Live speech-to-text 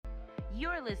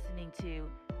You're listening to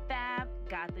Fab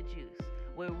Got the Juice,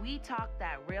 where we talk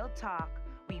that real talk,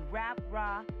 we rap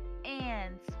raw,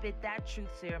 and spit that truth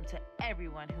serum to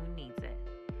everyone who needs it.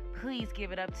 Please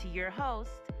give it up to your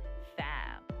host,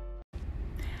 Fab.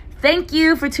 Thank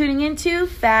you for tuning into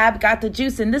Fab Got the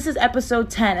Juice, and this is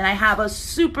episode 10, and I have a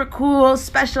super cool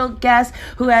special guest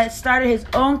who has started his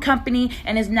own company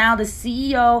and is now the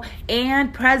CEO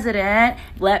and president.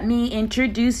 Let me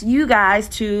introduce you guys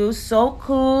to So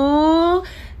Cool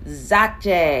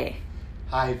Zache.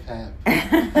 Hi, Fab.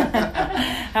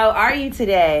 How are you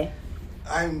today?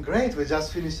 I'm great. We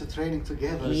just finished the training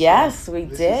together. Yes, so we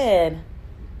this did. Is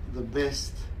the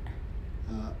best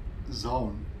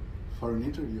zone for an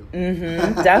interview.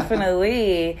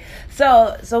 Definitely.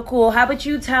 So cool. How about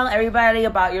you tell everybody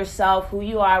about yourself, who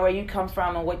you are, where you come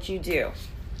from, and what you do?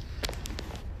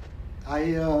 I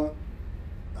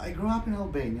grew up in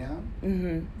Albania.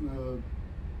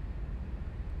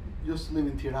 Used to live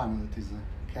in Tirana, that is the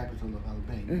capital of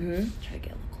Albania. Try to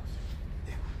get a little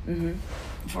closer.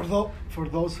 For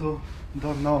those who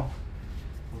don't know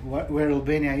where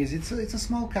Albania is, it's a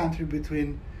small country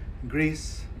between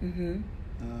Greece,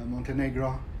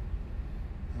 Montenegro,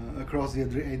 across the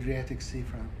Adriatic Sea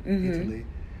from Italy,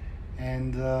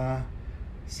 and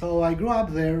so I grew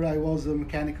up there. I was a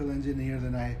mechanical engineer.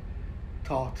 Then I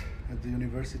taught at the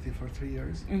university for 3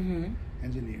 years,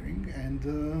 engineering, and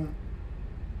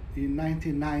in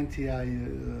 1990 I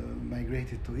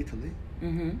migrated to Italy.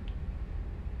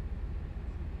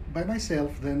 By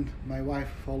myself. Then my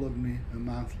wife followed me a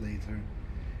month later,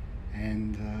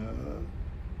 and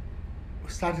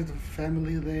started a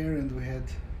family there, and we had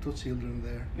 2 children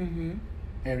there.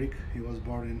 Eric, he was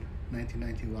born in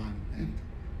 1991, and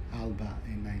Alba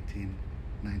in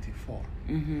 1994.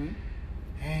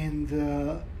 And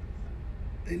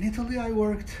in Italy I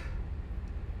worked.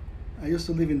 I used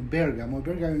to live in Bergamo.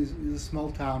 Bergamo is a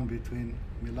small town between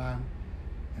Milan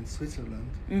and Switzerland.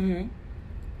 In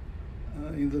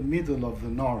the middle of the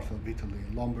north of Italy,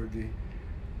 Lombardy.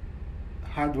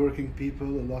 Hardworking people,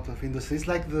 a lot of industry. It's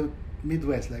like the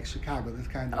Midwest, like Chicago, that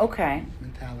kind of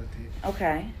mentality.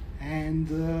 Okay. And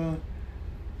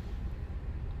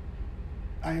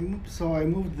I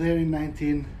moved there in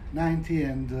 1990,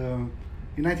 and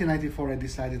in 1994 I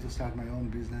decided to start my own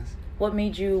business. What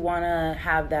made you want to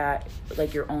have that,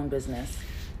 like your own business?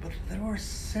 But there were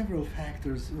several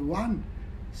factors. One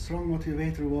strong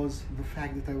motivator was the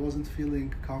fact that I wasn't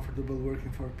feeling comfortable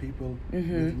working for people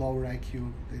with lower IQ.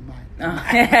 They might.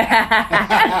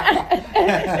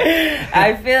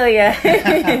 I feel ya.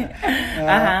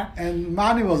 And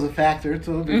money was a factor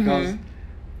too, because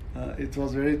it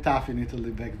was very tough in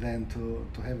Italy back then to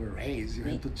have a raise. You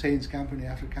had to change company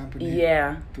after company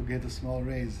to get a small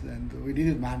raise, and we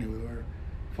needed money. We were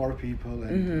 4 people,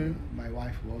 and my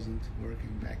wife wasn't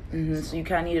working back then. So you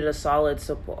kind of needed a solid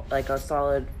support, like a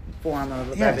solid form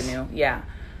of revenue. Yeah.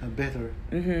 A better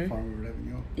form of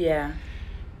revenue. Yeah.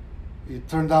 It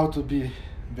turned out to be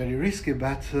very risky,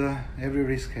 but every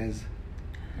risk has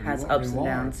ups and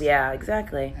downs. Yeah,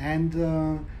 exactly. And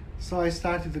so I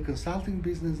started the consulting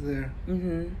business there.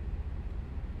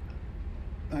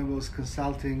 I was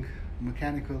consulting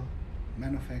mechanical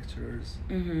manufacturers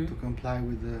to comply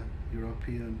with the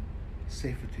European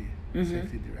safety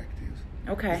directives.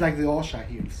 Okay. It's like the OSHA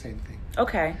here, the same thing.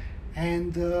 Okay.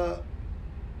 And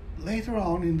later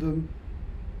on, in the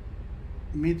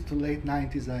mid to late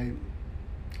 90s, I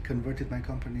converted my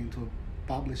company into a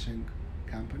publishing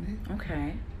company.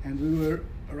 Okay. And we were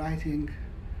writing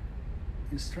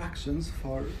instructions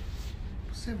for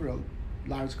several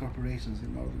large corporations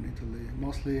in northern Italy,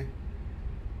 mostly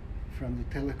from the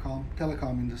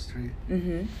telecom industry.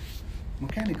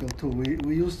 Mechanical too.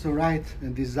 We used to write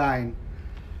and design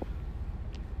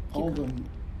all the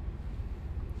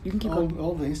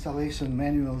installation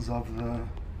manuals of the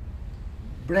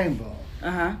Brembo.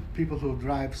 People who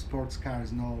drive sports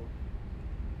cars know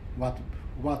what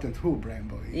and who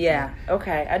Brembo is. Yeah.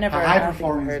 Okay. I never. High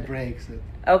performance brakes.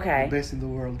 Okay. The best in the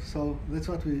world. So that's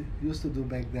what we used to do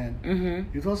back then.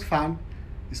 It was fun,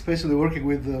 especially working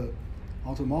with the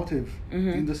automotive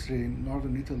industry in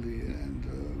northern Italy, and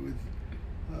with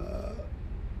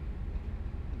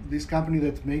this company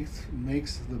that makes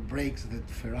the brakes that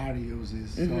Ferrari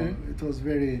uses. So it was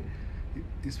very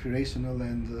inspirational,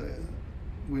 and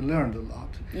we learned a lot.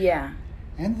 Yeah.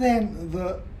 And then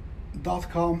the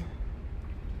 .com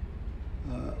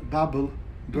bubble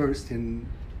burst in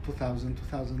 2000,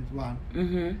 2001.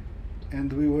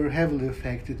 And we were heavily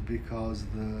affected because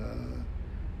the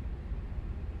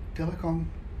telecom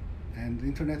and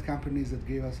internet companies that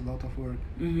gave us a lot of work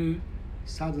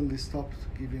suddenly stopped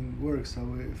giving work, so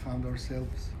we found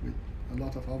ourselves with a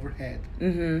lot of overhead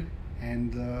Mm-hmm.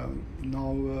 and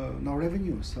no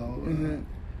revenue. So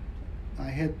I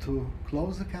had to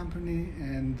close the company,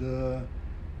 and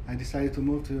I decided to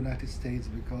move to the United States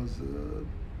because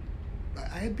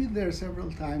I had been there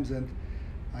several times, and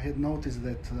I had noticed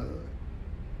that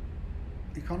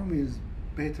economy is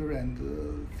better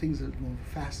and things that move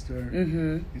faster.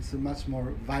 Mm-hmm. It's a much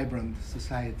more vibrant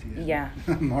society. And Yeah.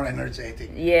 more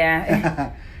energetic.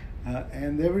 Yeah.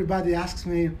 And everybody asks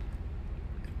me,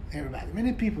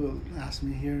 many people ask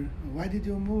me here, why did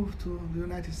you move to the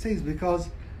United States? Because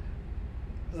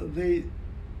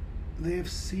they've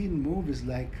seen movies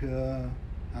like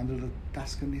Under the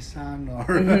Tuscany Sun or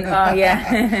Oh,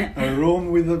 yeah. A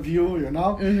Room with a View,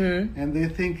 Mm-hmm. and they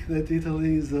think that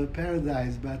Italy is a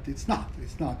paradise, but it's not.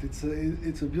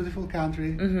 It's a beautiful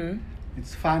country. Mm-hmm.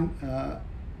 It's fun.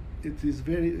 It is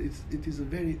a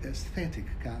very aesthetic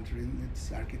country in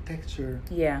its architecture,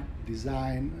 Yeah.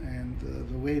 design, and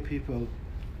the way people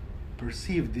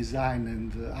perceive design and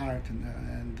art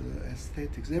and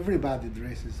aesthetics. Everybody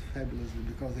dresses fabulously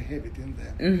because they have it in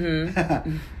them.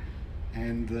 Mm-hmm.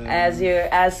 And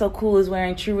As So Cool is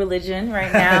wearing True Religion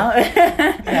right now.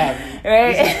 yeah,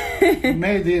 Right. this is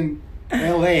made in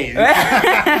LA,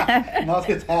 not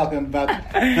Italian, but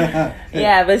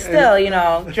Yeah, but still,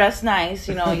 dress nice.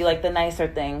 You like the nicer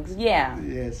things. Yeah.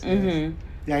 Yes. Mm-hmm.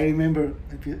 Yeah, I remember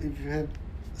if you have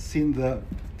seen the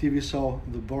TV show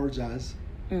The Borgias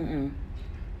Mm-mm.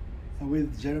 with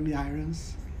Jeremy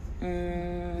Irons.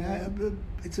 Mm. Yeah, but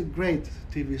it's a great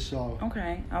TV show.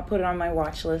 Okay, I'll put it on my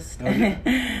watch list.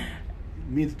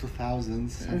 Mid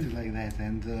 2000s, something like that,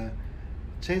 and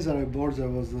Cesare Borgia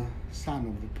was the son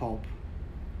of the Pope,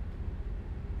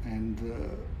 and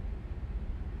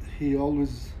he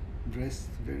always dressed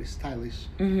very stylish,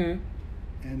 Mm-hmm.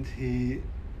 and he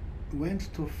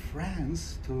went to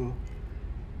France to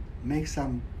make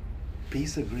some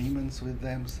peace agreements with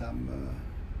them,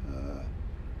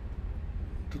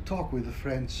 to talk with the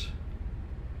French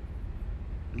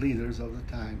leaders of the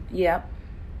time. Yep.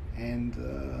 And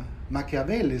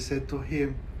Machiavelli said to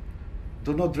him,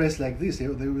 "Do not dress like this. They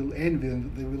will envy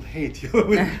and they will hate you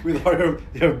with all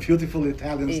your beautiful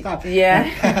Italian stuff."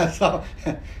 Yeah. So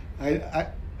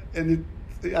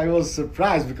I was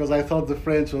surprised because I thought the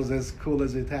French was as cool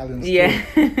as Italians. Yeah.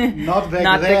 Too. Not back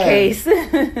Not then. the case.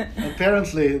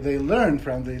 Apparently, they learned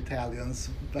from the Italians,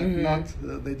 but Mm-hmm. not.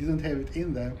 They didn't have it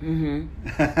in them.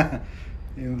 Mm-hmm.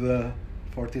 In the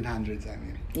 1400s, I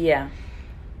mean. Yeah.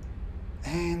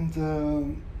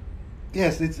 And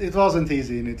yes, it wasn't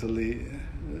easy in Italy.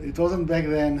 It wasn't back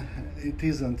then. It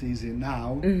isn't easy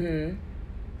now. Mm-hmm.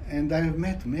 And I've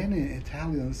met many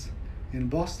Italians in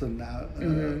Boston now.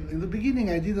 Mm-hmm. In the beginning,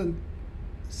 I didn't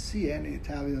see any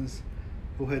Italians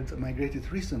who had migrated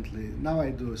recently. Now I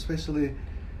do, especially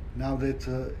now that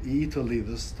Italy,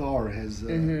 the store, has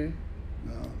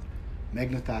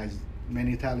magnetized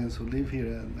many Italians who live here,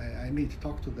 and I meet,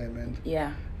 talk to them, and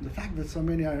Yeah. the fact that so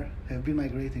many have been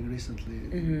migrating recently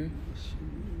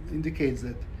indicates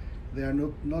that they are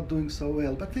not doing so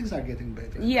well, but things are getting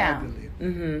better. Yeah. I believe.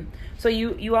 Mm-hmm. So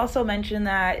you also mentioned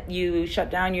that you shut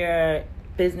down your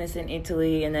business in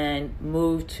Italy and then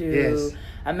moved to Yes.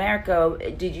 America.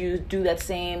 Did you do that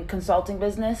same consulting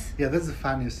business? Yeah, that's the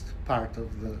funniest part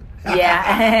of the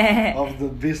Yeah. of the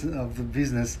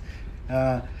business.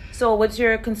 So what's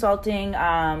your consulting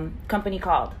company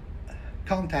called?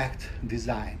 Contact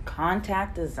Design,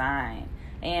 Contact Design.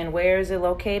 And where is it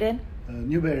located?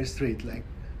 Newberry Street. Like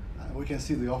we can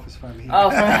see the office from here. Oh,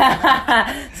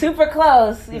 super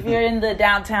close if you're in the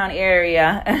downtown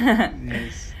area.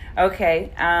 Yes.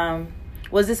 Okay.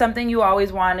 Was this something you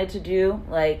always wanted to do,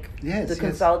 like Yes, the yes.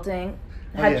 consulting?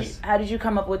 Oh, yes. How did you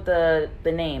come up with the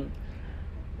name?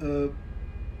 The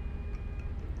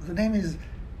name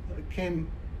came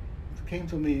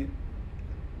to me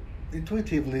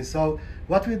intuitively. So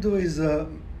what we do is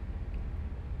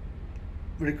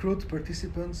recruit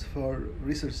participants for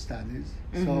research studies.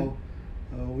 Mm-hmm. So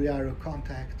we are a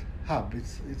contact hub.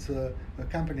 It's a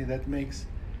company that makes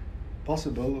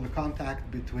possible the contact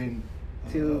between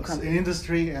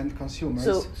industry and consumers.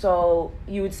 So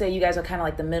you would say you guys are kind of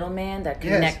like the middleman that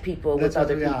connect Yes, people that's with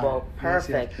other what we people. are. Yes,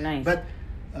 Perfect. yes. Nice. But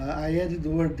I added the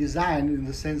word design in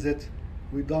the sense that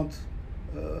we don't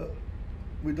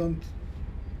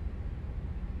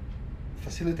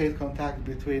facilitate contact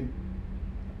between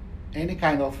any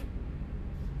kind of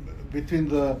between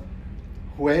the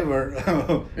whoever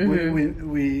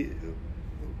we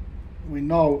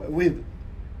know with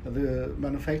the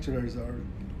manufacturers or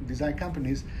design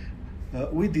companies.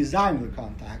 We design the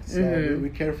contacts. We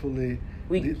carefully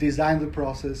design the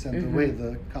process and the way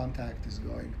the contact is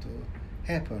going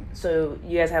happen. So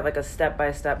you guys have like a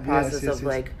step-by-step process Yes, of yes.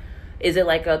 like, is it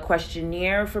like a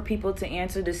questionnaire for people to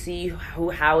answer to see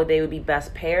how they would be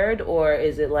best paired, or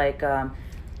is it like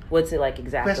what's it like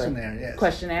exactly? Questionnaire, yes.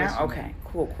 Questionnaire? Okay,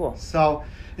 cool. So,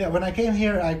 yeah, when I came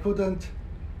here, I couldn't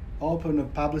open a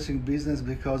publishing business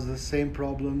because the same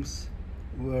problems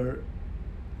were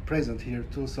present here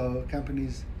too. So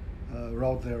companies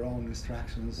wrote their own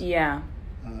instructions Yeah.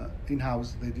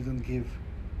 in-house. They didn't give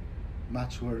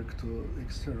much work to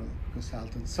external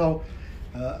consultants. So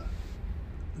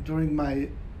during my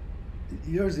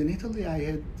years in Italy, I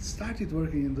had started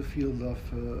working in the field of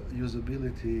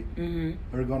usability,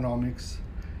 ergonomics,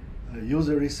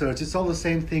 user research. It's all the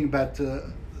same thing, but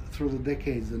through the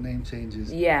decades, the name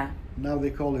changes. Yeah. Now they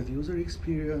call it user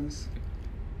experience,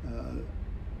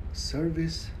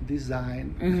 service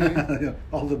design,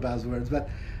 all the buzzwords. But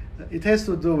it has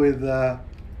to do with the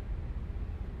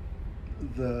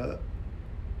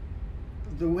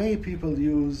way people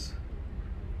use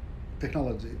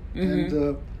technology and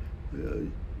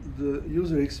the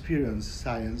user experience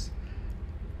science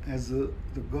has the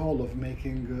goal of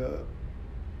making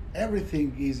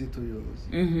everything easy to use.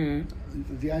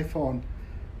 The iPhone,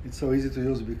 it's so easy to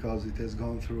use because it has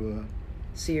gone through a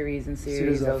series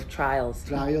of trials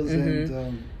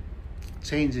and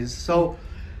changes. So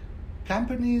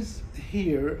companies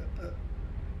here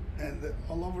and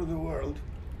all over the world,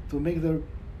 to make their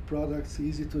products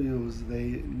easy to use,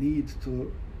 they need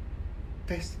to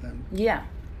test them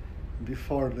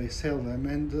before they sell them,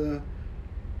 and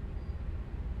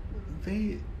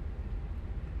they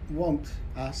want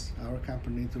us, our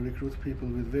company, to recruit people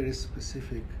with very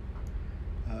specific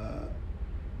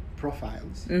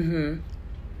profiles,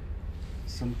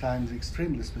 sometimes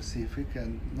extremely specific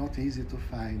and not easy to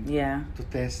find, to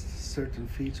test certain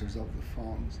features of the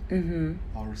phones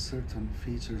or certain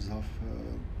features of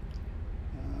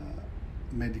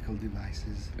medical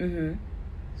devices.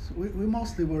 So we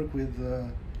mostly work with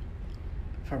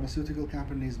pharmaceutical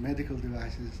companies, medical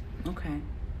device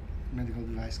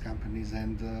companies,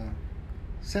 and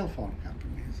cell phone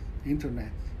companies,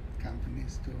 internet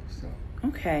companies too.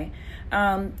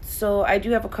 So I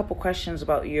do have a couple questions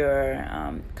about your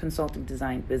consulting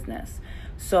design business.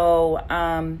 So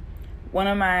one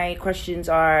of my questions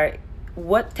are,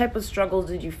 what type of struggles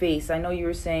did you face? I know you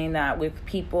were saying that with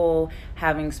people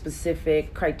having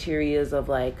specific criterias of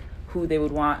like who they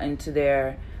would want into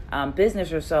their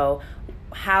business or so.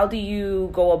 How do you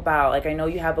go about, like, I know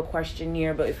you have a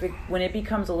questionnaire, but when it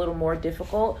becomes a little more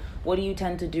difficult, what do you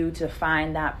tend to do to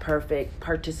find that perfect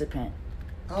participant?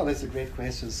 Oh, that's a great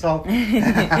question. So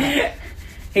here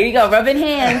you go, rubbing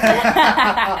hands.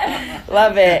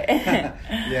 Love it.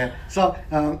 Yeah. So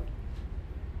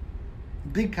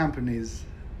big companies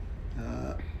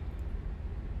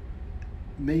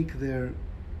make their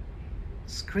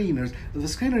screeners. The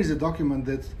screener is a document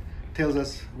that tells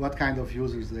us what kind of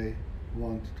users they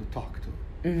want to talk to.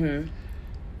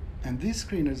 And these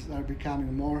screeners are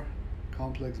becoming more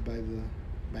complex by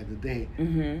the day.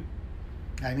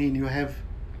 I mean, you have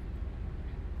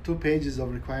 2 pages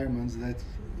of requirements that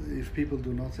if people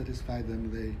do not satisfy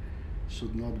them, they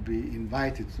should not be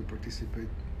invited to participate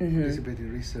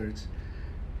in research.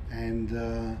 And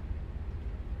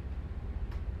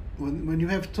when you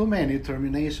have too many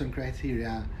termination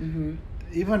criteria,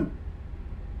 even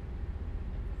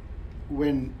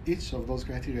when each of those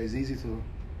criteria is easy to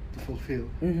fulfill,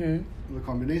 the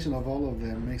combination of all of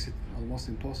them makes it almost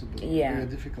impossible, very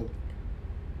difficult.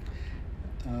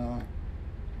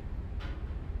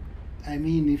 I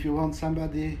mean, if you want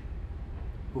somebody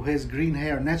who has green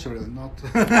hair naturally, not...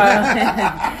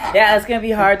 yeah, it's going to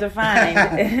be hard to find.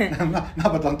 No,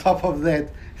 but on top of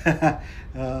that,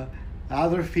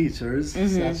 other features,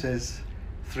 such as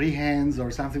 3 hands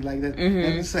or something like that,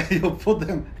 and say you put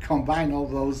them, combine all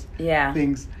those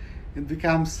things, it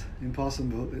becomes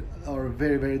impossible or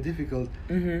very, very difficult.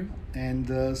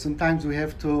 And sometimes we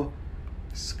have to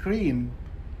screen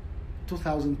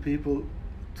 2,000 people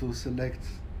to select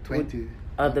 20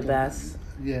 of the best.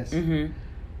 Yes.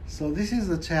 So this is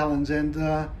a challenge, and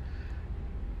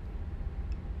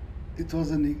it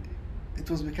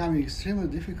was becoming extremely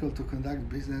difficult to conduct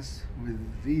business with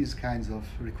these kinds of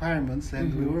requirements,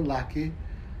 and we were lucky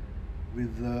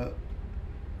with the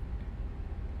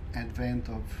advent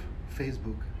of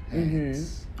Facebook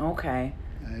ads.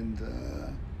 And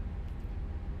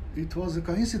it was a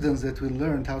coincidence that we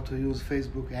learned how to use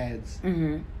Facebook ads,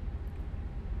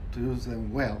 to use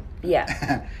them well.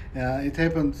 It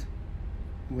happened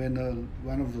when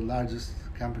one of the largest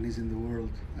companies in the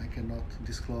world, I cannot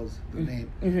disclose the name,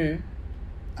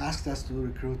 asked us to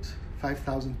recruit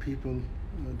 5,000 people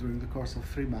during the course of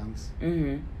 3 months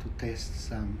to test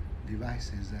some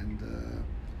devices, and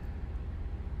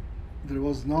there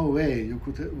was no way we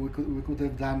could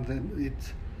have done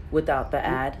it without the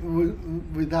ad,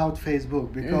 without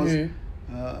Facebook, because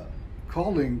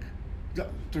calling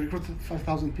to recruit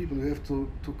 5,000 people, you have to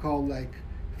call like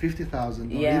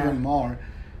 50,000 or even more.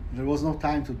 There was no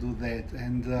time to do that,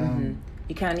 and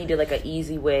you kind of needed like an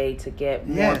easy way to get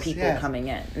more people coming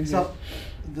in. So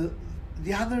the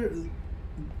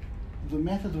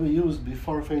method we used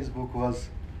before Facebook was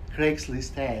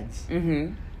Craigslist ads.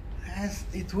 As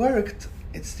it worked,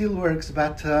 it still works,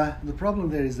 but the problem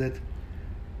there is that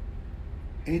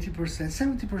 80%,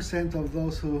 70% of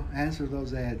those who answer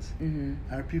those ads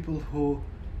are people who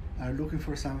are looking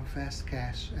for some fast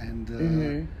cash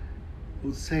and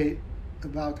would say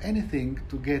about anything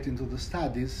to get into the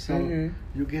studies. So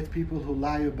you get people who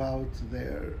lie about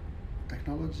their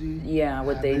technology,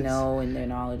 what habits, they know and their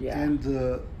knowledge, and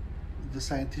the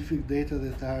scientific data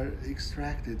that are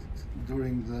extracted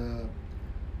during the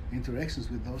interactions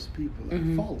with those people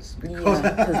are false because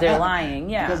they're lying.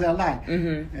 Because they're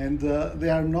lying, and they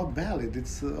are not valid.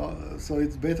 It's so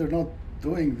it's better not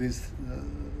doing this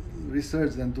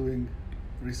research than doing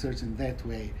research in that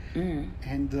way.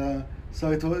 And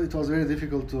so it was very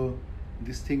difficult to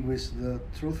distinguish the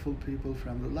truthful people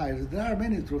from the liars. There are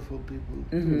many truthful people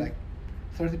too, like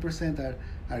 30%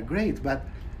 are great, but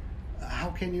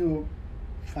how can you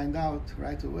find out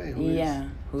right away who is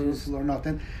truthful or not?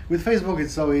 And with Facebook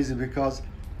it's so easy because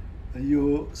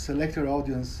you select your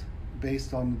audience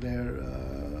based on their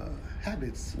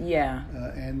habits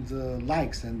and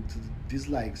likes and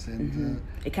dislikes, and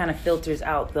it kind of filters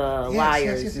out the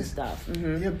liars and stuff.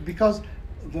 Yeah, because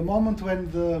the moment when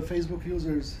the Facebook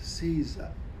user sees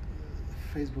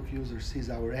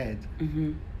our ad,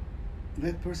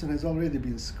 that person has already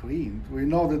been screened. We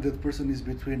know that person is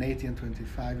between 80 and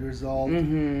 25 years old.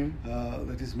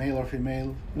 That is male or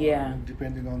female,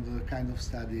 depending on the kind of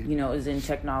study. Is in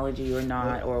technology or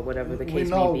not, or whatever the case we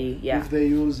know may be. If they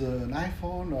use an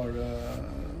iPhone or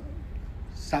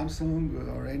Samsung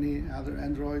or any other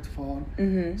Android phone.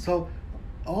 So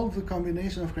all the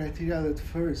combination of criteria that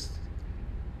first,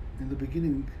 in the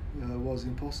beginning, was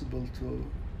impossible to.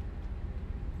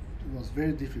 It was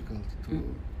very difficult to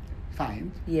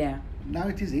find. Now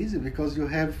it is easy because you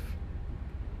have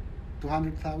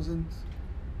 200,000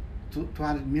 to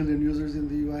 200 million users in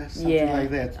the US, something like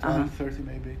that, 230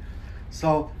 maybe.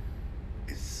 So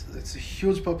it's a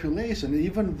huge population.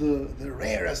 Even the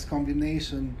rarest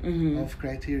combination of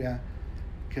criteria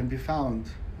can be found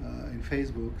in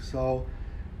Facebook. So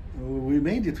we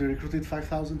made it. We recruited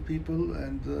 5,000 people,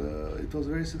 and it was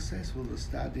very successful. The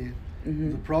study,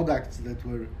 the products that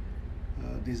were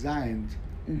designed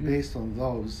based on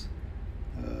those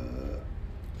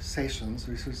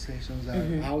research sessions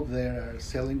are out there, are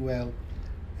selling well,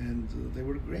 and they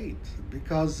were great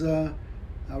because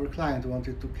our client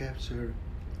wanted to capture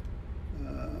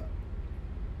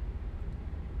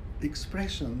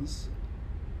expressions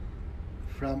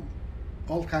from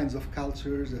all kinds of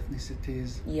cultures,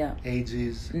 ethnicities,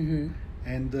 ages,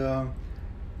 and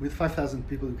with 5,000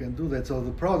 people you can do that. So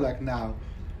the product now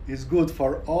is good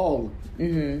for all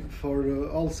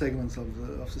segments of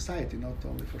society, not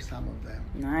only for some of them.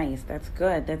 Nice, that's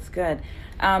good.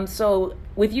 So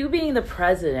with you being the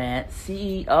president,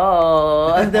 CEO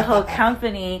of the whole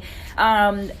company,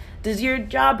 does your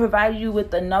job provide you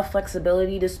with enough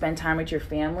flexibility to spend time with your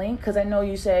family? Because I know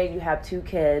you say you have 2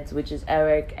 kids, which is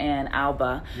Eric and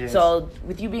Alba. Yes. So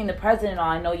with you being the president,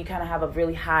 I know you kind of have a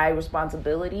really high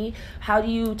responsibility. How do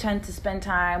you tend to spend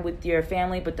time with your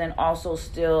family, but then also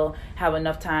still have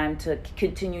enough time to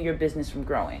continue your business from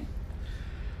growing?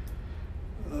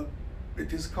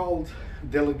 It is called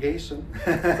delegation.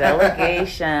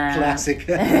 Delegation. Classic.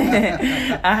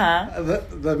 The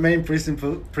main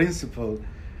principle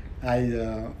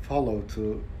I follow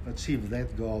to achieve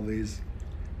that goal is,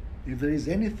 if there is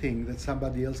anything that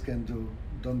somebody else can do,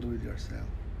 don't do it yourself.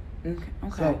 Okay.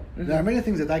 So there are many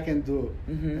things that I can do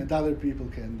and other people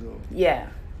can do.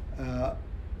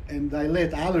 And I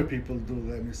let other people do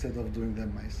them instead of doing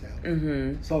them myself.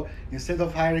 So instead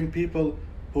of hiring people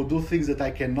who do things that I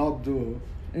cannot do,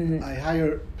 I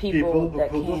hire people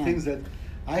who do things that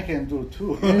I can do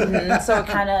too. So it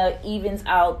kind of evens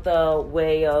out the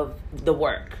way of the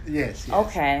work. Yes.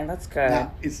 Okay, that's good.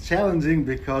 Now, it's challenging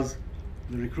because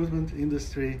the recruitment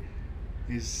industry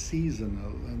is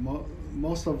seasonal. And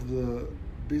most of the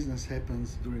business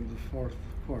happens during the fourth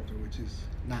quarter, which is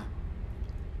now.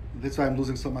 That's why I'm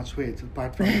losing so much weight,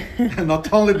 apart from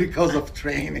not only because of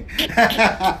training.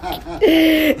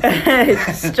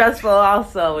 It's stressful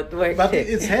also with work. But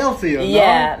it's healthy, you know?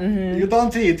 Yeah. Mm-hmm. You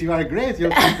don't eat, you are great. You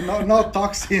no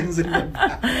toxins in your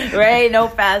body. Right? No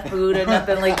fast food or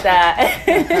nothing like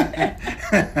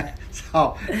that.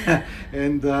 So,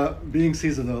 and being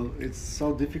seasonal, it's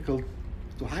so difficult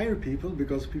to hire people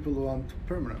because people want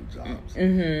permanent jobs.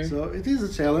 Mm-hmm. So it is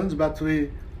a challenge, but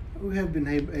we have been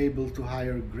able to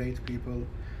hire great people.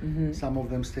 Mm-hmm. Some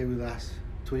of them stay with us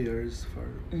 2 years, for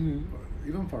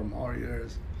even for more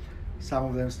years. Some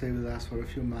of them stay with us for a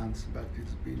few months, but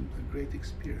it's been a great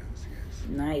experience. Yes.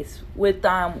 Nice. With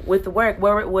the work,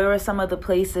 where are some of the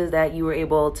places that you were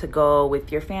able to go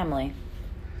with your family?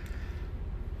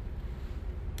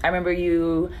 I remember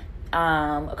you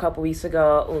a couple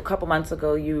months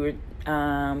ago, you were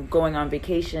going on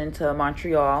vacation to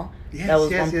Montreal. Yes, that was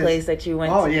yes, one place that you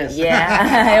went to. Yes.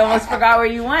 Yeah, I almost forgot where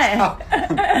you went.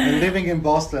 And living in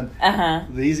Boston, Uh-huh.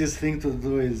 the easiest thing to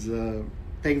do is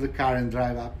take the car and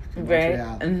drive up to Right.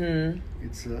 Montreal. Mm-hmm.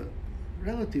 It's a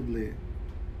relatively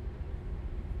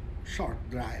short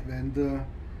drive, and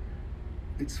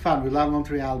it's fun. We love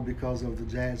Montreal because of the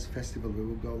jazz festival. We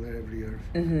will go there every year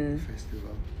for Mm-hmm. the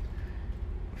festival.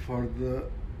 For the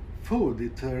food,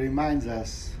 it reminds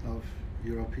us of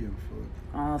European food.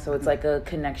 Oh, so it's like a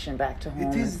connection back to home It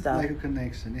and is stuff. like a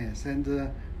connection, yes. And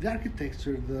the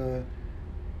architecture,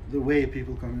 the way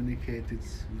people communicate,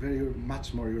 it's very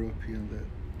much more European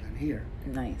than here.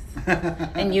 Nice.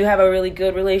 And you have a really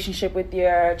good relationship with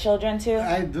your children too?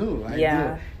 I do.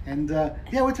 And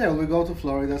we travel. We go to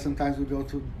Florida. Sometimes we go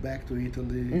back to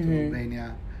Italy, to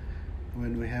Albania,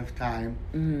 when we have time.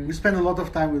 Mm-hmm. We spend a lot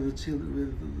of time with the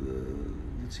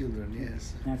children.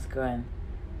 Yes. That's good.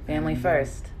 Family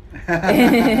first.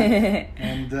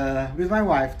 And with my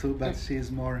wife too, but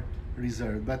she's more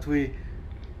reserved. But we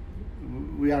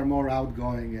are more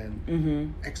outgoing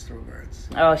and extroverts.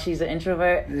 Oh, she's an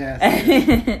introvert? Yes.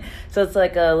 So it's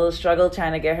like a little struggle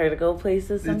trying to get her to go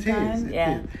places sometimes? It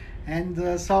is. And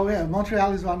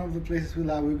Montreal is one of the places we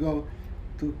love. We go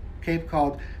to Cape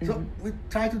Cod. So we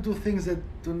try to do things that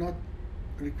do not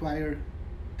require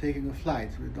taking a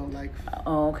flight. We don't like...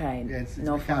 Oh, okay. Yeah, it's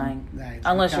no flying. Nice.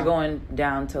 Unless you're going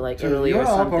down to like Italy Europe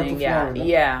or something. Or to Florida.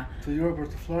 Yeah. To Europe or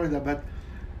to Florida, but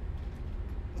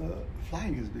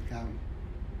flying has become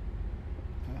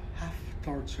half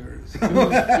torture.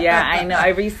 Yeah, I know. I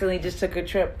recently just took a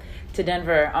trip to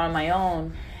Denver on my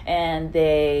own, and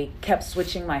they kept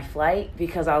switching my flight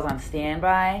because I was on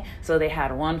standby. So they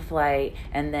had one flight,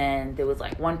 and then there was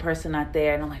like one person not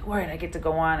there, and I'm like, word, I get to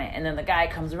go on it. And then the guy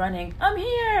comes running, I'm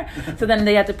here. So then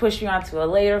they had to push me onto a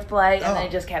later flight, and then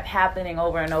it just kept happening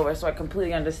over and over. So I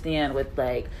completely understand with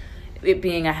like it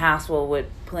being a hassle with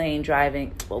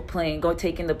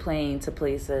taking the plane to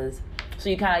places. So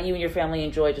you and your family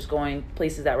enjoy just going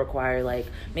places that require like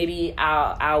maybe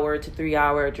hour to 3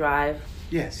 hour drive.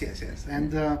 Yes.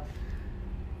 And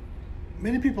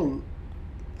many people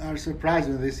are surprised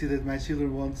when they see that my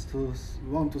children want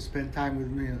to spend time with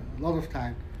me, a lot of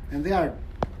time, and they are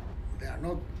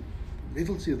not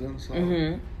little children. So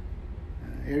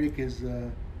Eric is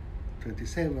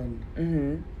 27,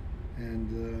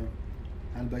 and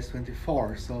Alba is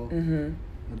 24. So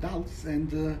adults,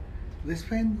 and they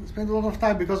spend a lot of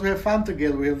time because we have fun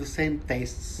together. We have the same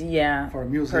tastes. Yeah. For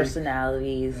music,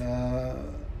 personalities.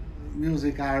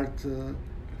 Music, art,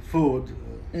 food,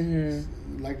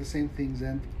 like the same things.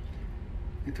 And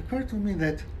it occurred to me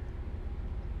that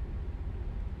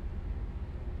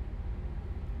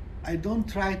I don't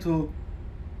try to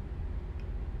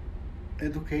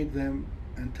educate them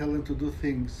and tell them to do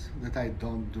things that I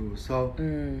don't do. So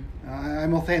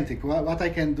I'm authentic. What I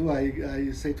can do,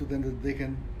 I say to them that they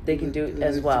can do it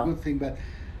as well. It's a good thing, but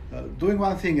doing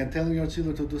one thing and telling your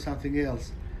children to do something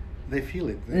else, they feel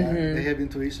it. They have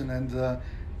intuition, and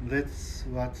that's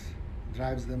what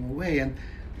drives them away. And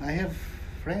I have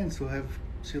friends who have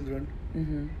children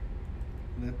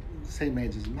that the same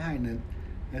age as mine, and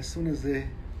as soon as they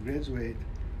graduate,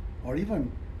 or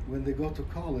even when they go to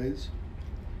college,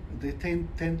 they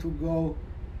tend to go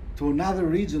to another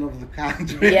region of the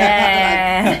country.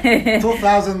 Yeah. Like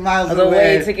 2,000 miles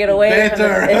away. Way to get away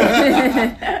better.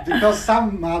 From Because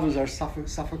some mothers are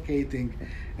suffocating,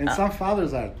 and some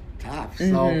fathers are tough.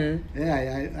 So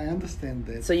I understand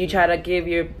that. So you try to give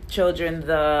your children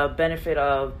the benefit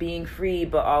of being free,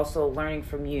 but also learning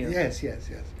from you. Yes.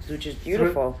 Which is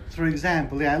beautiful. For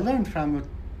example, I learned from a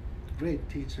great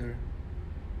teacher.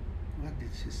 What did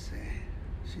she say?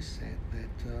 She said that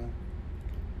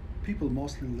people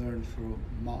mostly learn through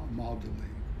modeling,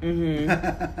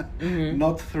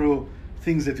 not through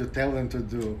things that you tell them to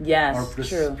do, Yes, or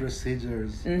true.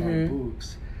 procedures, or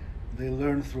books. They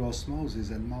learn through osmosis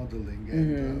and modeling,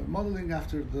 and modeling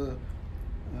after the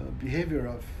behavior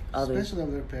of, Others. especially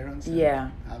of their parents Yeah.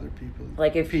 and other people,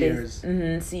 Like if peers.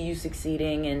 they see you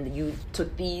succeeding and you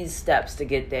took these steps to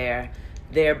get there,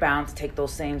 they're bound to take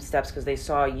those same steps because they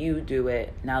saw you do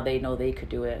it. Now they know they could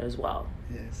do it as well.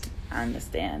 Yes. I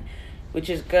understand. Which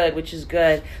is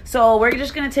good. So we're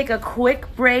just going to take a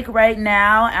quick break right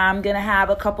now. I'm going to have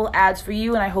a couple ads for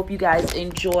you, and I hope you guys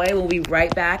enjoy. We'll be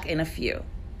right back in a few.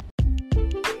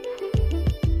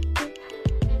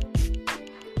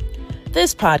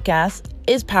 This podcast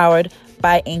is powered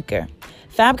by Anchor.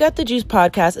 Fab Got the Juice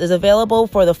podcast is available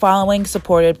for the following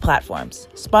supported platforms: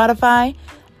 Spotify,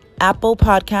 Apple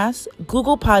Podcasts,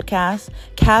 Google Podcasts,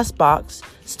 CastBox,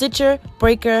 Stitcher,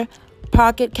 Breaker,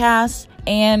 Pocket Casts,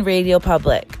 and Radio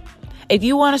Public. If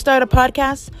you want to start a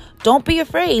podcast, don't be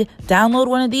afraid. Download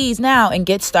one of these now and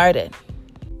get started.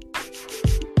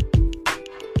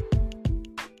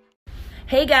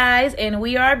 Hey guys, and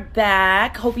we are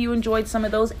back. Hope you enjoyed some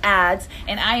of those ads.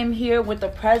 And I am here with the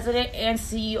president and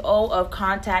CEO of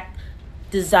Contact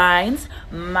Designs,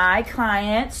 my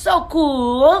client. So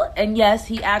cool. And yes,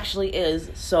 he actually is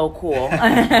so cool.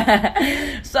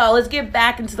 So let's get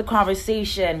back into the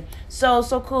conversation. So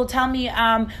cool. Tell me,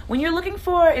 when you're looking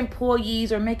for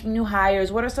employees or making new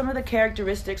hires, what are some of the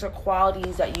characteristics or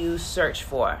qualities that you search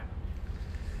for?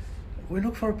 We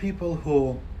look for people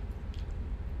who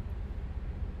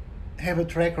have a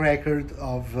track record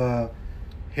of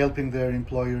helping their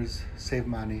employers save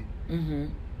money,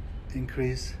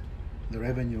 increase the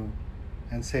revenue,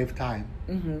 and save time.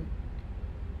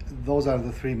 Those are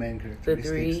the three main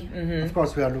characteristics. Of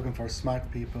course, we are looking for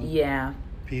smart people. Yeah.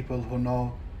 People who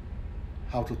know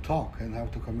how to talk and how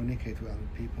to communicate with other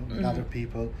people and other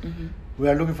people. We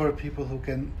are looking for people who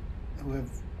have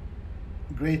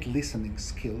great listening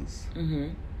skills,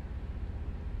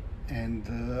 and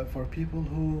for people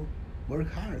who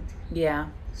work hard. Yeah.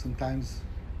 Sometimes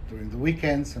during the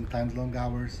weekends, sometimes long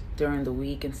hours. During the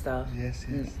week and stuff. Yes.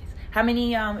 How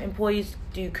many employees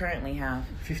do you currently have?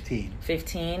 15.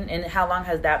 15? And how long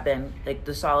has that been, like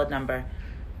the solid number?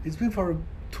 It's been for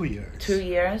 2 years. 2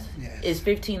 years? Yes. Is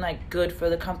 15 like good for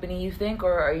the company, you think,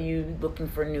 or are you looking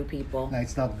for new people? No,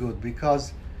 it's not good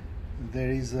because there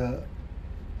is a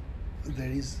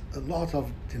lot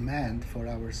of demand for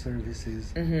our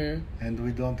services, and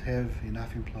we don't have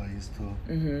enough employees to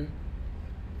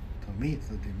meet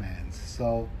the demands.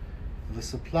 So the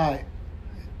supply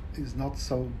is not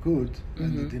so good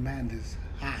and the demand is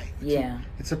high. Yeah.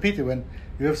 It's a pity when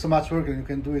you have so much work and you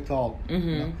can do it all. You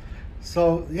know?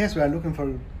 So yes, we are looking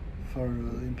for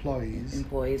employees.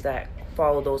 Employees that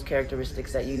follow those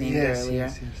characteristics that you named earlier.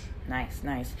 Yes.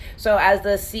 Nice. So as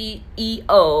the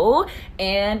CEO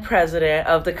and president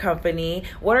of the company,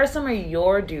 what are some of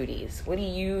your duties? What do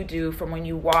you do from when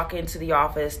you walk into the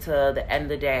office to the end of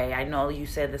the day? I know you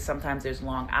said that sometimes there's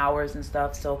long hours and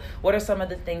stuff. So what are some of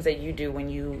the things that you do when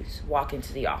you walk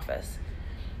into the office?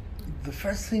 The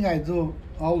first thing I do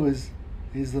always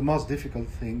is the most difficult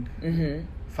thing,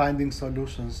 finding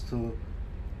solutions to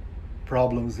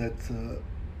problems that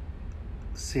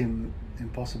seem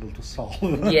impossible to solve.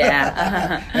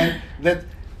 Yeah. And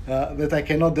that I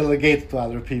cannot delegate to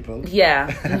other people. Yeah.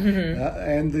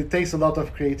 And it takes a lot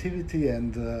of creativity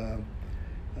and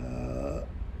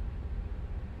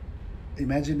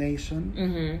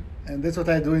imagination. And that's what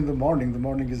I do in the morning. The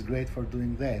morning is great for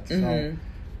doing that. So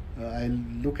I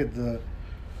look at the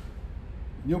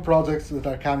new projects that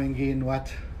are coming in,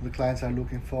 what the clients are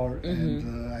looking for,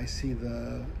 and I see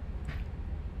the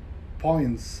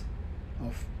points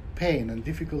of pain and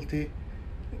difficulty,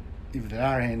 if there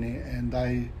are any, and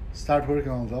I start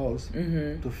working on those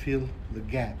to fill the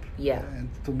gap, and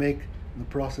to make the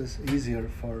process easier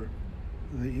for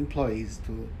the employees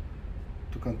to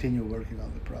continue working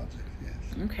on the project. Yes.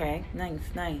 Okay,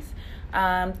 nice.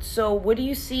 So what do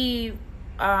you see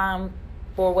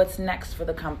for what's next for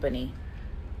the company?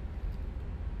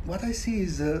 What I see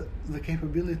is the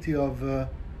capability of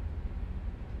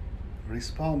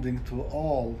responding to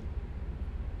all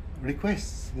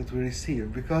requests that we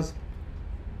receive, because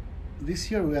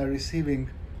this year we are receiving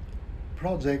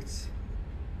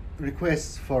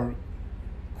requests for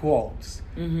quotes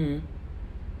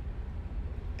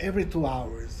every 2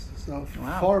 hours, so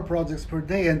 4 projects per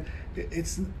day, and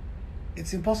it's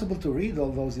impossible to read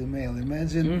all those emails.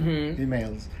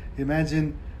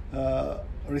 Imagine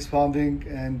responding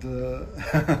and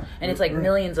and it's like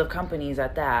millions of companies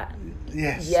at that.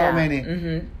 Yes, so many.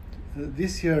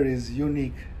 This year is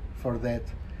unique for that,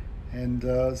 and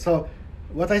so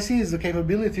what I see is the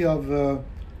capability of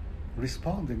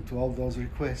responding to all those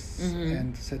requests Mm-hmm.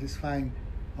 and satisfying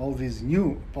all these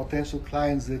new potential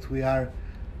clients that we are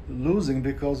losing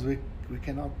because we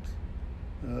cannot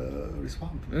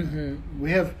respond to them. Mm-hmm.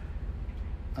 We have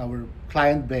our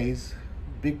client base,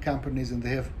 big companies, and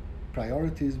they have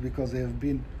priorities because they have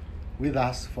been with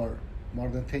us for more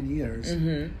than 10 years.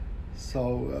 Mm-hmm.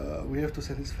 So we have to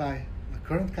satisfy the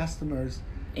current customers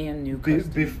And new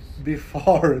customers.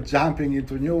 before jumping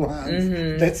into new ones.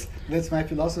 Mhm. That's my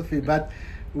philosophy. But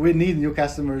we need new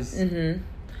customers. Mm-hmm.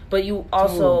 But you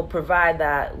also provide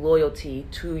that loyalty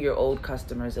to your old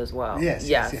customers as well. Yes,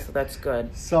 yes. So that's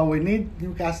good. So we need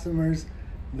new customers.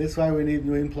 That's why we need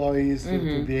new employees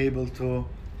to be able to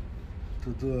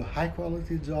do a high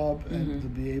quality job and to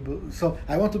be able. So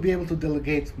I want to be able to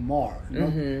delegate more,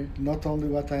 not only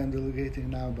what I am delegating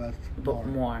now, but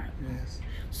more. Yes.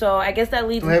 So I guess that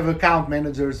leads To have account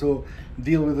managers who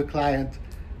deal with the client,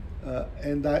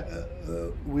 and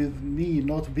with me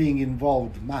not being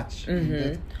involved much. In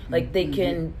that, like they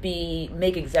can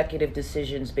make executive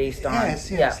decisions based on. Yes.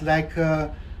 Yeah. Like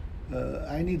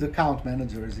I need account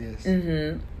managers. Yes.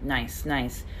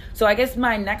 Nice. So I guess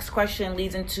my next question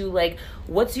leads into like,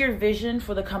 what's your vision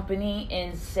for the company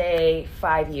in say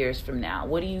 5 years from now?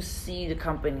 What do you see the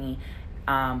company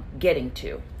getting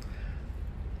to?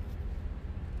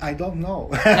 I don't know.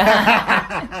 I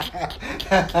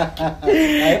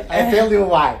tell you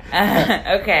why.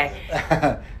 Okay.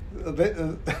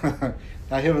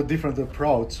 I have a different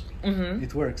approach. Mm-hmm.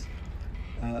 It works.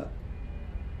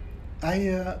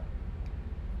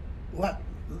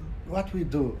 What we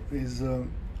do is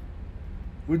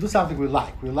we do something we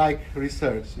like. We like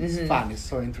research. It's fun. It's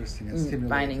so interesting and stimulating.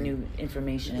 Finding new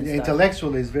information and stuff.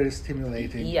 Intellectually, it's very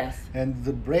stimulating. Yes. And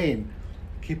the brain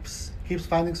keeps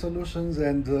finding solutions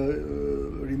and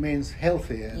remains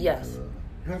healthy. And, Yes.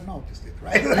 You have noticed it,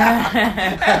 right?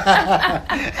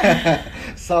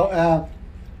 So,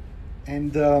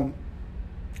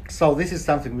 so this is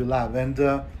something we love. And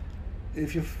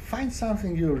if you find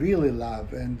something you really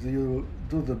love and you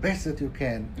do the best that you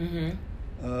can,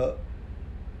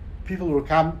 people will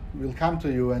come to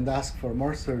you and ask for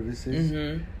more services.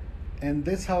 And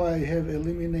that's how I have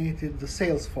eliminated the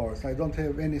sales force. I don't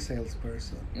have any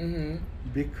salesperson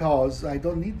because I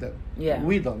don't need them. Yeah.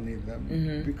 We don't need them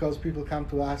because people come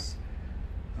to us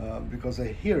because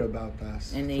they hear about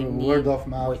us And they through need word of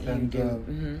mouth. what you And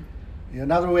do.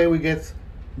 another way we get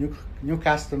new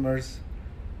customers.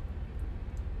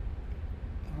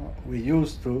 We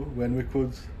used to when we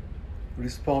could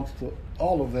respond to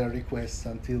all of their requests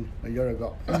until a year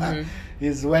ago.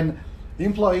 Is when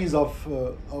employees of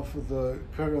the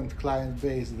current client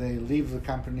base, they leave the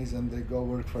companies and they go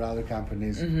work for other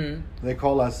companies. They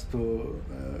call us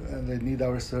and they need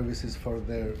our services for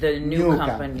the new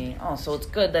company. Oh, so it's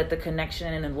good that the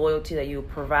connection and the loyalty that you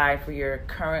provide for your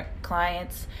current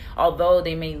clients, although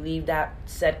they may leave that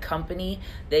said company,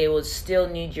 they will still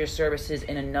need your services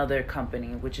in another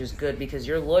company, which is good because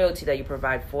your loyalty that you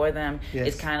provide for them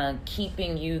is kind of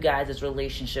keeping you guys'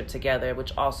 relationship together,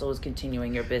 which also is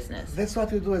continuing your business. That's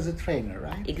what you do as a trainer,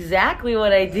 right? Exactly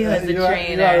what I do as a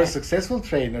trainer. You are a successful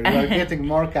trainer. You are getting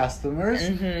more customers,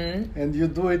 and you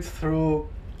do it through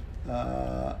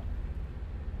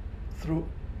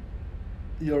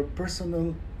your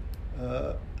personal.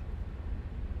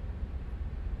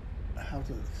 How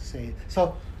to say it?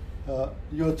 So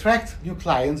you attract new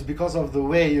clients because of the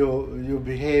way you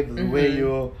behave, the way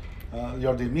your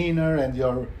demeanor and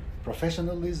your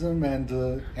professionalism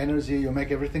and energy. You make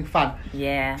everything fun.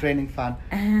 Yeah. Training fun.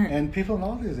 And people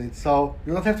notice it. So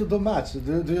you don't have to do much.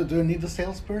 Do you need a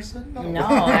salesperson? No,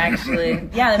 actually.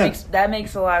 Yeah, that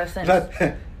makes a lot of sense.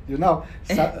 But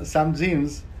some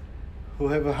gyms who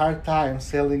have a hard time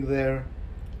selling their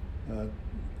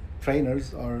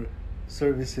trainers or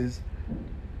services,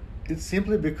 it's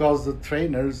simply because the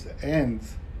trainers and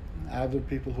other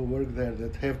people who work there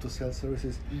that have to sell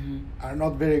services are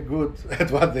not very good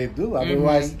at what they do.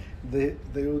 Otherwise, they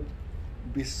would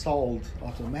be sold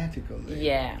automatically.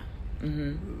 Yeah.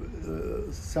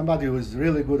 Somebody who is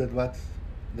really good at what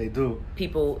they do,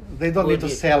 they don't need to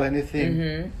sell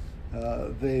anything.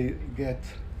 They get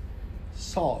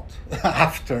sought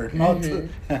after. Not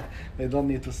they don't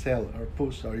need to sell or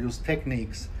push or use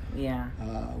techniques. Yeah.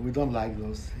 We don't like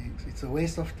those things. It's a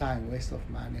waste of time, waste of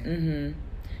money.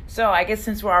 So I guess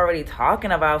since we're already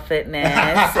talking about fitness,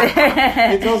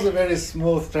 it was a very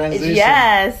smooth transition.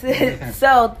 Yes.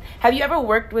 So have you ever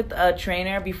worked with a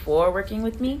trainer before working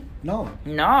with me? No,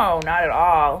 not at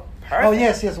all. Perfect. Oh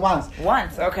yes, once.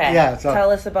 Once, okay. Yeah. So,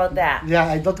 tell us about that. Yeah,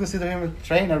 I don't consider him a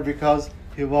trainer because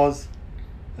he was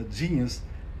a genius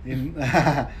in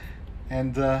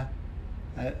and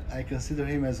I consider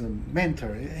him as a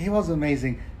mentor. He was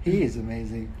amazing. He is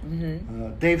amazing.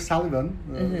 Dave Sullivan,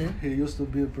 he used to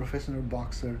be a professional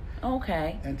boxer.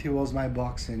 Okay. And he was my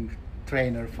boxing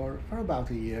trainer for about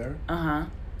a year.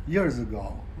 Years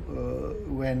ago,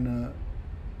 when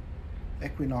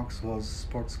Equinox was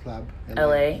Sports Club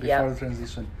LA before the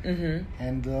transition.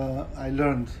 And I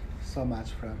learned so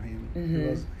much from him.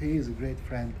 He is a great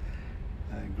friend,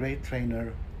 a great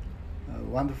trainer, a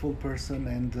wonderful person,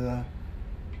 and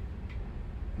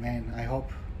man, I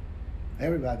hope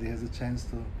everybody has a chance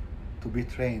to be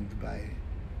trained by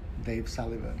Dave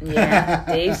Sullivan. Yeah,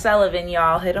 Dave Sullivan,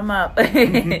 y'all hit him up.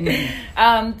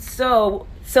 So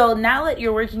now that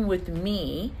you're working with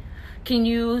me, can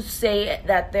you say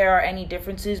that there are any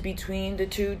differences between the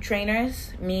two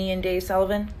trainers, me and Dave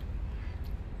Sullivan?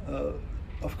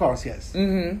 Of course, yes.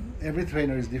 Every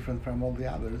trainer is different from all the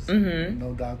others.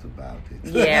 No doubt about it.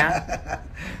 Yeah.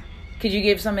 Could you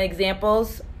give some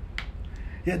examples?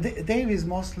 Yeah, Dave is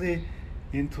mostly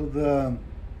into the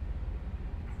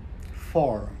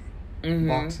form,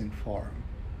 boxing form.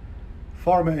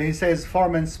 Form, he says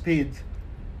form and speed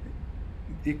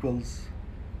equals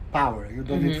power. You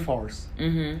don't need force.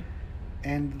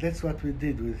 And that's what we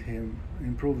did with him.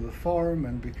 Improve the form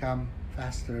and become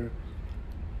faster.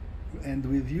 And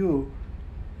with you,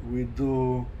 we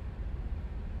do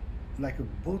like a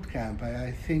boot camp.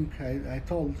 I think I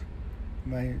told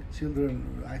my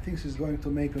children, I think she's going to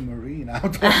make a Marine out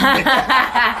of me.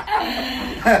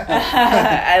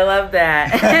 I love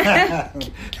that.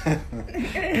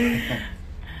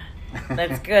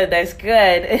 That's good.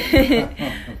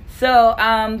 So,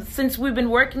 since we've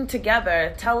been working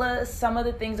together, tell us some of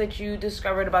the things that you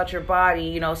discovered about your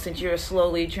body, since you're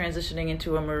slowly transitioning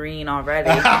into a Marine already.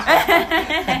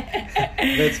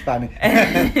 That's funny.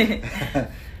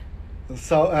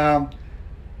 So,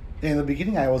 in the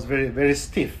beginning, I was very, very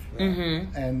stiff.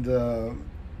 And the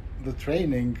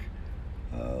training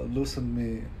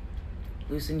loosened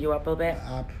you up a bit?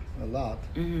 Up a lot.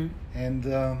 And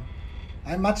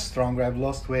I'm much stronger. I've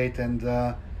lost weight, and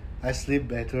I sleep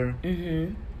better.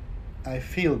 I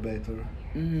feel better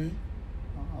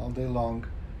all day long.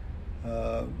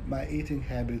 My eating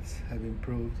habits have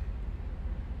improved.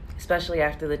 Especially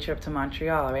after the trip to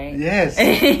Montreal, right? Yes.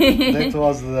 That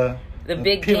was the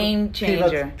big game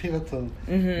changer. Pivotal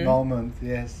moment,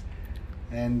 yes.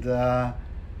 And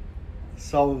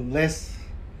so less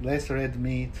red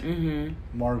meat,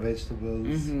 more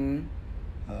vegetables,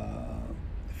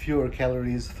 fewer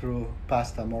calories through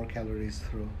pasta, more calories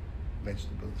through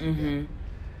vegetables.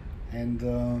 And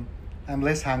I'm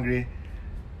less hungry,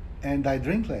 and I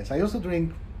drink less. I used to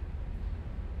drink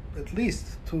at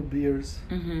least 2 beers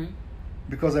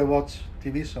because I watch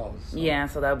TV shows. So yeah,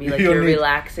 so that would be like your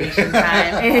relaxation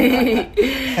time.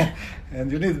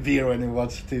 And you need beer when you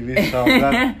watch TV shows.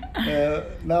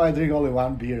 But, now I drink only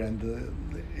 1 beer, and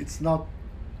it's not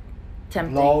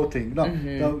tempting. Bloating.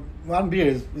 No, 1 beer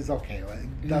is okay.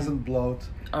 It doesn't bloat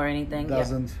or anything.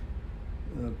 Doesn't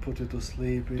put you to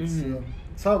sleep. It's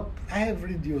so I have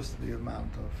reduced the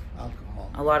amount of alcohol.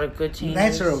 A lot of good changes.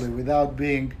 Naturally, without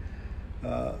being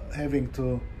having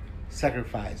to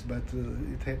sacrifice, but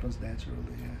it happens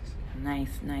naturally. Yes.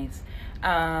 Nice.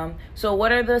 So,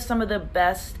 what are some of the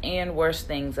best and worst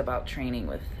things about training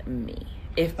with me,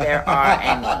 if there are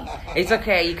any? It's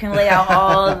okay. You can lay out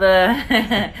all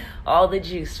the all the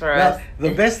juice for us.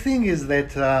 The best thing is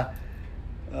that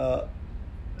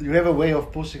you have a way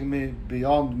of pushing me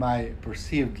beyond my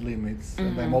perceived limits,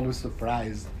 and I'm always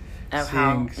surprised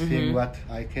seeing what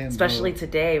I can especially do.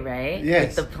 Today, right?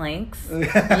 Yes. With the planks.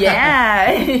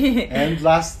 Yeah. And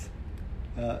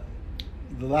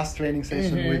the last training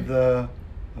session with the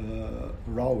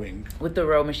rowing. With the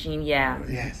row machine, yeah.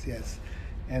 Yes.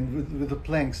 And with the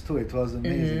planks too, it was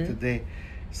amazing today.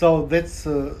 So that's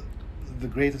the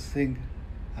greatest thing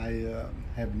I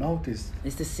have noticed.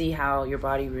 Is to see how your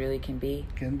body really can be.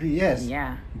 Can be, yes.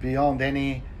 Yeah. Beyond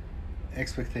any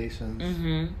expectations.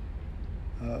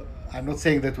 I'm not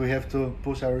saying that we have to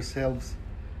push ourselves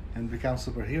and become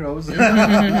superheroes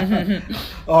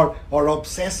or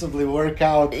obsessively work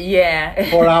out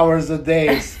 4 hours a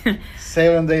day,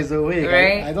 7 days a week.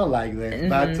 Right? I don't like that.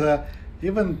 But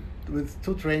even with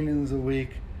 2 trainings a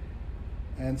week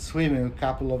and swimming a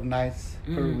couple of nights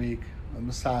per week, a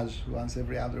massage once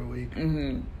every other week,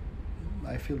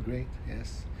 I feel great,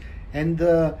 yes. And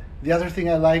the other thing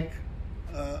I like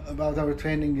about our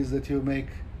training is that you make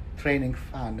training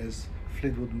fun, as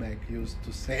Fleetwood Mac used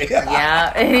to say.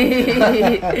 Yeah.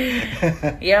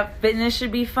 Yep, fitness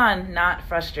should be fun, not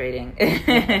frustrating.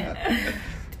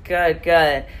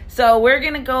 Good. So we're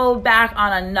going to go back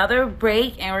on another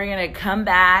break, and we're going to come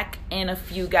back in a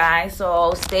few, guys.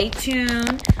 So stay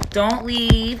tuned. Don't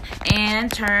leave.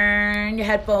 And turn your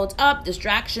headphones up.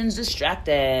 Distractions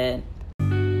distracted.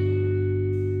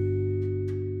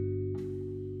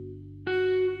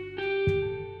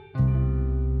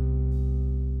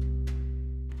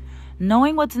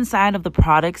 Knowing what's inside of the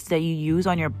products that you use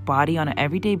on your body on an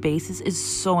everyday basis is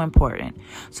so important.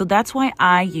 So that's why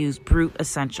I use Brute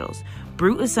Essentials.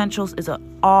 Brute Essentials is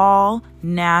an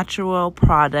all-natural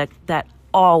product that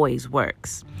always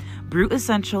works. Brute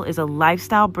Essential is a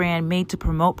lifestyle brand made to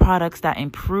promote products that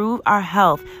improve our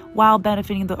health while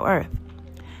benefiting the earth.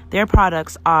 Their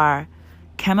products are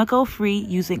chemical-free,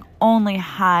 using only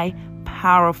high,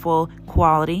 powerful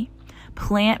quality,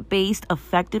 plant-based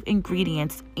effective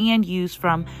ingredients, and used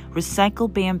from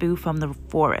recycled bamboo from the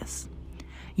forest.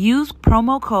 Use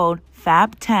promo code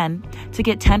FAB10 to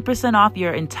get 10% off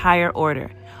your entire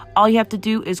order. All you have to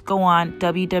do is go on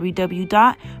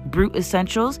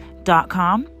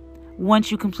www.bruteessentials.com.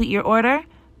 Once you complete your order,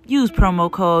 use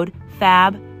promo code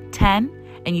FAB10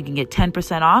 and you can get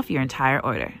 10% off your entire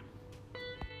order.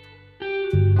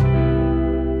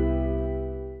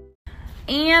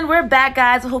 And we're back,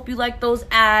 guys. I hope you like those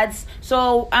ads.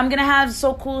 So I'm going to have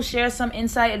So Cool share some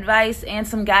insight, advice, and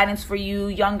some guidance for you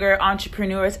younger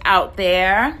entrepreneurs out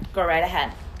there. Go right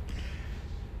ahead.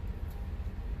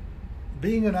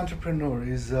 Being an entrepreneur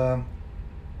is a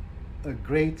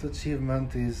great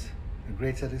achievement, is a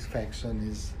great satisfaction,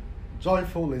 is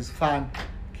joyful, is fun,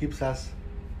 keeps us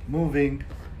moving,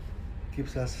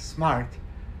 keeps us smart,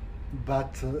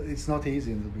 but it's not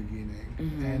easy in the beginning.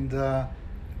 Mm-hmm. And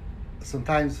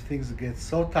sometimes things get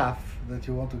so tough that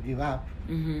you want to give up.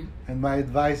 Mm-hmm. And my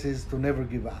advice is to never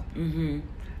give up. Mm-hmm.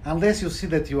 Unless you see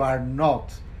that you are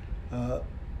not,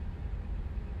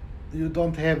 you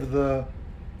don't have the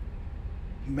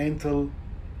mental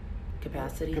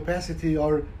capacity,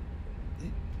 or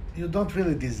you don't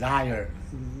really desire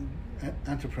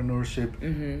entrepreneurship.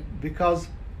 Mm-hmm. Because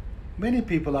many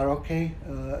people are okay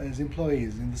as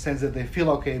employees, in the sense that they feel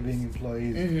okay being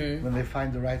employees Mm-hmm. when they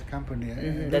find the right company.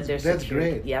 Mm-hmm. That's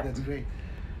great. Yep. That's great.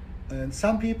 And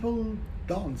some people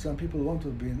don't. Some people want to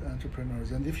be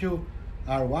entrepreneurs. And if you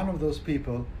are one of those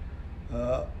people,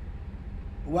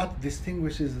 what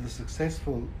distinguishes the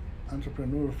successful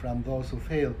entrepreneur from those who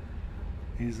fail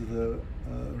is the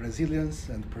resilience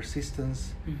and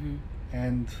persistence. Mm-hmm.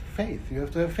 And faith. You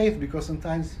have to have faith, because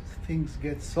sometimes things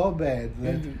get so bad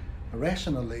that Mm-hmm.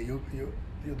 rationally you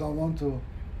don't want to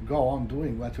go on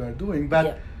doing what you are doing.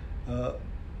 But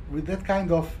with that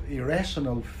kind of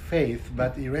irrational faith,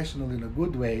 but irrational in a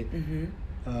good way, Mm-hmm.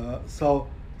 So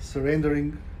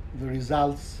surrendering the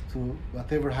results to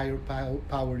whatever higher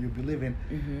power you believe in,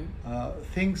 Mm-hmm.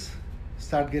 Things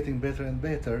start getting better and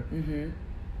better. Mm-hmm.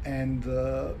 And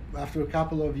after a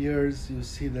couple of years, you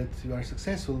see that you are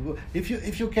successful. If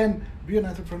you can be an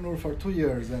entrepreneur for 2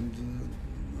 years and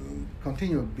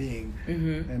continue being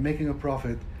Mm-hmm. and making a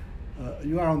profit,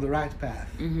 you are on the right path.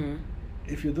 Mm-hmm.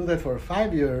 If you do that for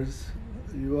 5 years,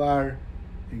 you are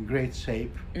in great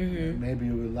shape. Mm-hmm. Maybe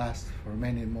you will last for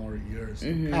many more years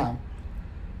Mm-hmm. to come.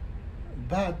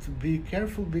 But be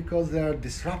careful, because there are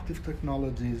disruptive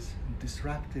technologies,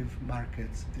 disruptive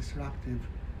markets, disruptive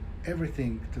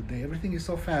everything today. Everything is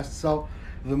so fast. So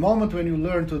the moment when you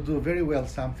learn to do very well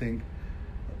something,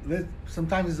 that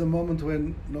sometimes is a moment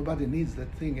when nobody needs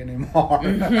that thing anymore.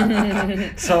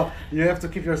 So you have to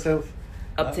keep yourself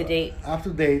Up to date.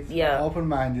 Yeah.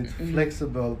 Open-minded, Mm-hmm.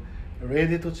 flexible,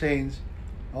 ready to change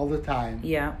all the time.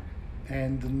 Yeah.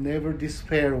 And never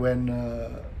despair when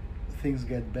things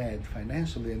get bad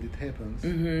financially, and it happens.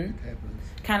 Mm-hmm. It happens.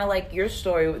 Kind of like your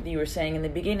story you were saying in the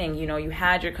beginning, you know, you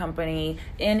had your company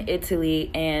in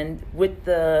Italy, and with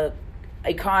the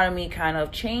economy kind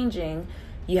of changing,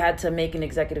 you had to make an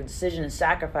executive decision and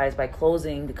sacrifice by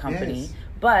closing the company. Yes.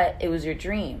 But it was your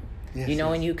dream. Yes, you know,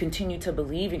 yes. and you continue to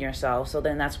believe in yourself. So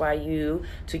then that's why you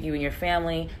took you and your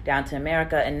family down to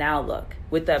America. And now look,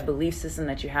 with that belief system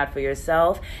that you had for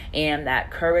yourself and that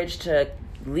courage to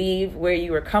leave where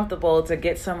you were comfortable to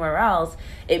get somewhere else,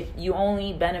 you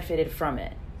only benefited from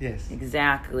it. Yes.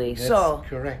 Exactly. That's so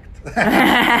correct.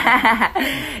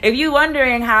 if you're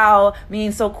wondering how me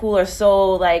and So Cool are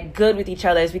so like good with each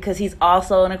other, it's because he's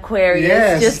also an Aquarius,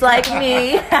 Yes. just like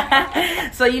me.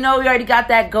 So you know we already got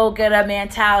that go-getter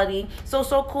mentality. So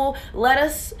Cool,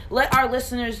 let our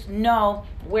listeners know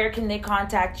where can they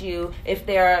contact you if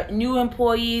they're new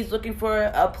employees looking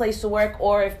for a place to work,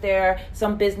 or if they're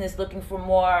some business looking for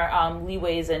more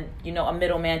leeways and, you know, a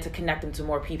middleman to connect them to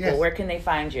more people. Yes. Where can they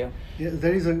find you? Yeah,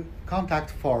 there is a contact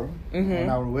form Mm-hmm. on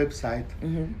our website.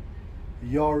 Mm-hmm.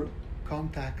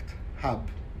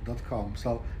 yourcontacthub.com.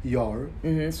 So your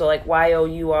So like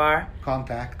YOUR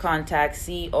contact contact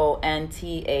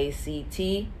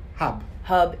CONTACT hub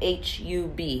hub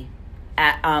HUB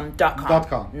at .com.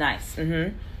 .com. Nice.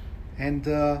 And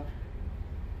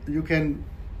you can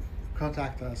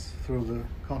contact us through the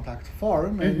contact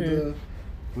form, and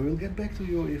we will get back to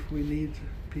you if we need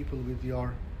people with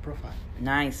your profile.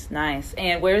 Nice.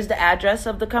 And where's the address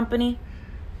of the company?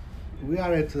 We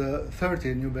are at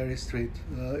 30 Newberry Street.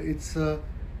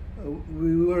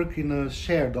 We work in a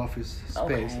shared office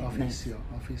space, Okay, Officio.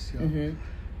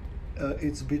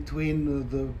 It's between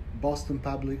the Boston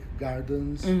Public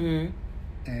Gardens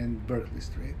and Berkeley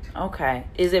Street. Okay.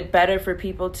 Is it better for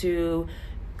people to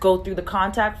go through the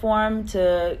contact form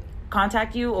to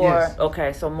contact you, or Yes.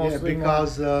 okay? So mostly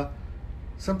because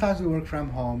sometimes we work from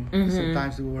home.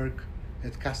 Sometimes we work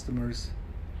at customers'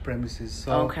 premises.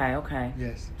 So Okay.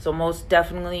 yes, So most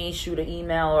definitely shoot an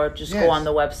email or just Yes. go on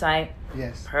the website.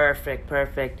 yes.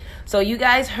 Perfect. So you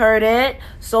guys heard it.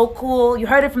 So cool. You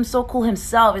heard it from So Cool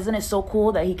himself. Isn't it so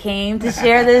cool that he came to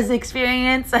share this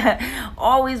experience?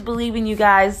 Always believe in you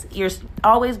guys.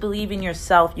 Always believe in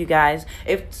yourself, you guys.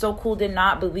 If So Cool did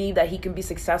not believe that he can be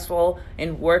successful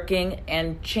in working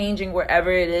and changing wherever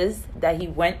it is that he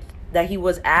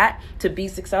was at to be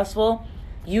successful,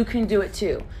 you can do it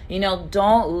too.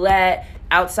 Don't let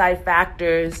outside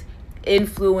factors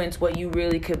influence what you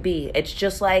really could be. It's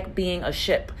just like being a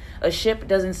ship. A ship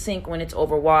doesn't sink when it's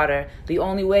over water. The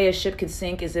only way a ship can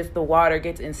sink is if the water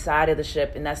gets inside of the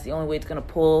ship, and that's the only way it's going to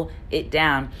pull it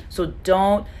down. So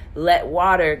don't let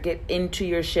water get into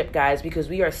your ship, guys, because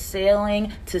we are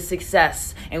sailing to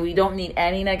success, and we don't need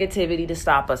any negativity to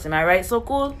stop us. Am I right, So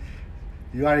Cool?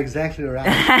 You are exactly right.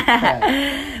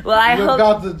 Well, I you hope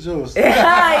got the juice.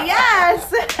 Yes.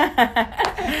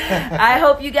 I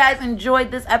hope you guys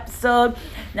enjoyed this episode.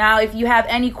 Now, if you have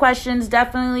any questions,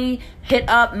 definitely hit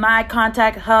up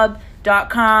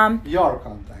mycontacthub.com. Your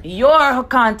contact. Your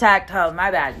contact hub. My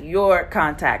bad. Your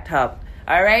contact hub.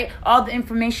 All right. All the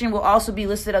information will also be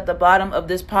listed at the bottom of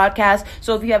this podcast.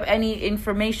 So if you have any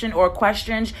information or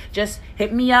questions, just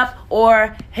hit me up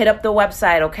or hit up the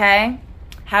website. Okay.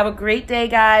 Have a great day,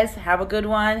 guys. Have a good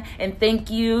one. And thank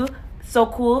you, So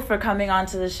Cool, for coming on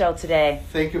to the show today.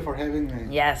 Thank you for having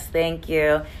me. Yes, thank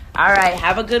you. All right.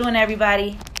 Have a good one,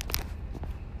 everybody.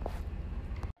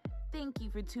 Thank you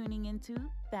for tuning into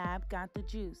Fab Got the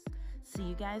Juice. See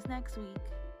you guys next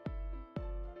week.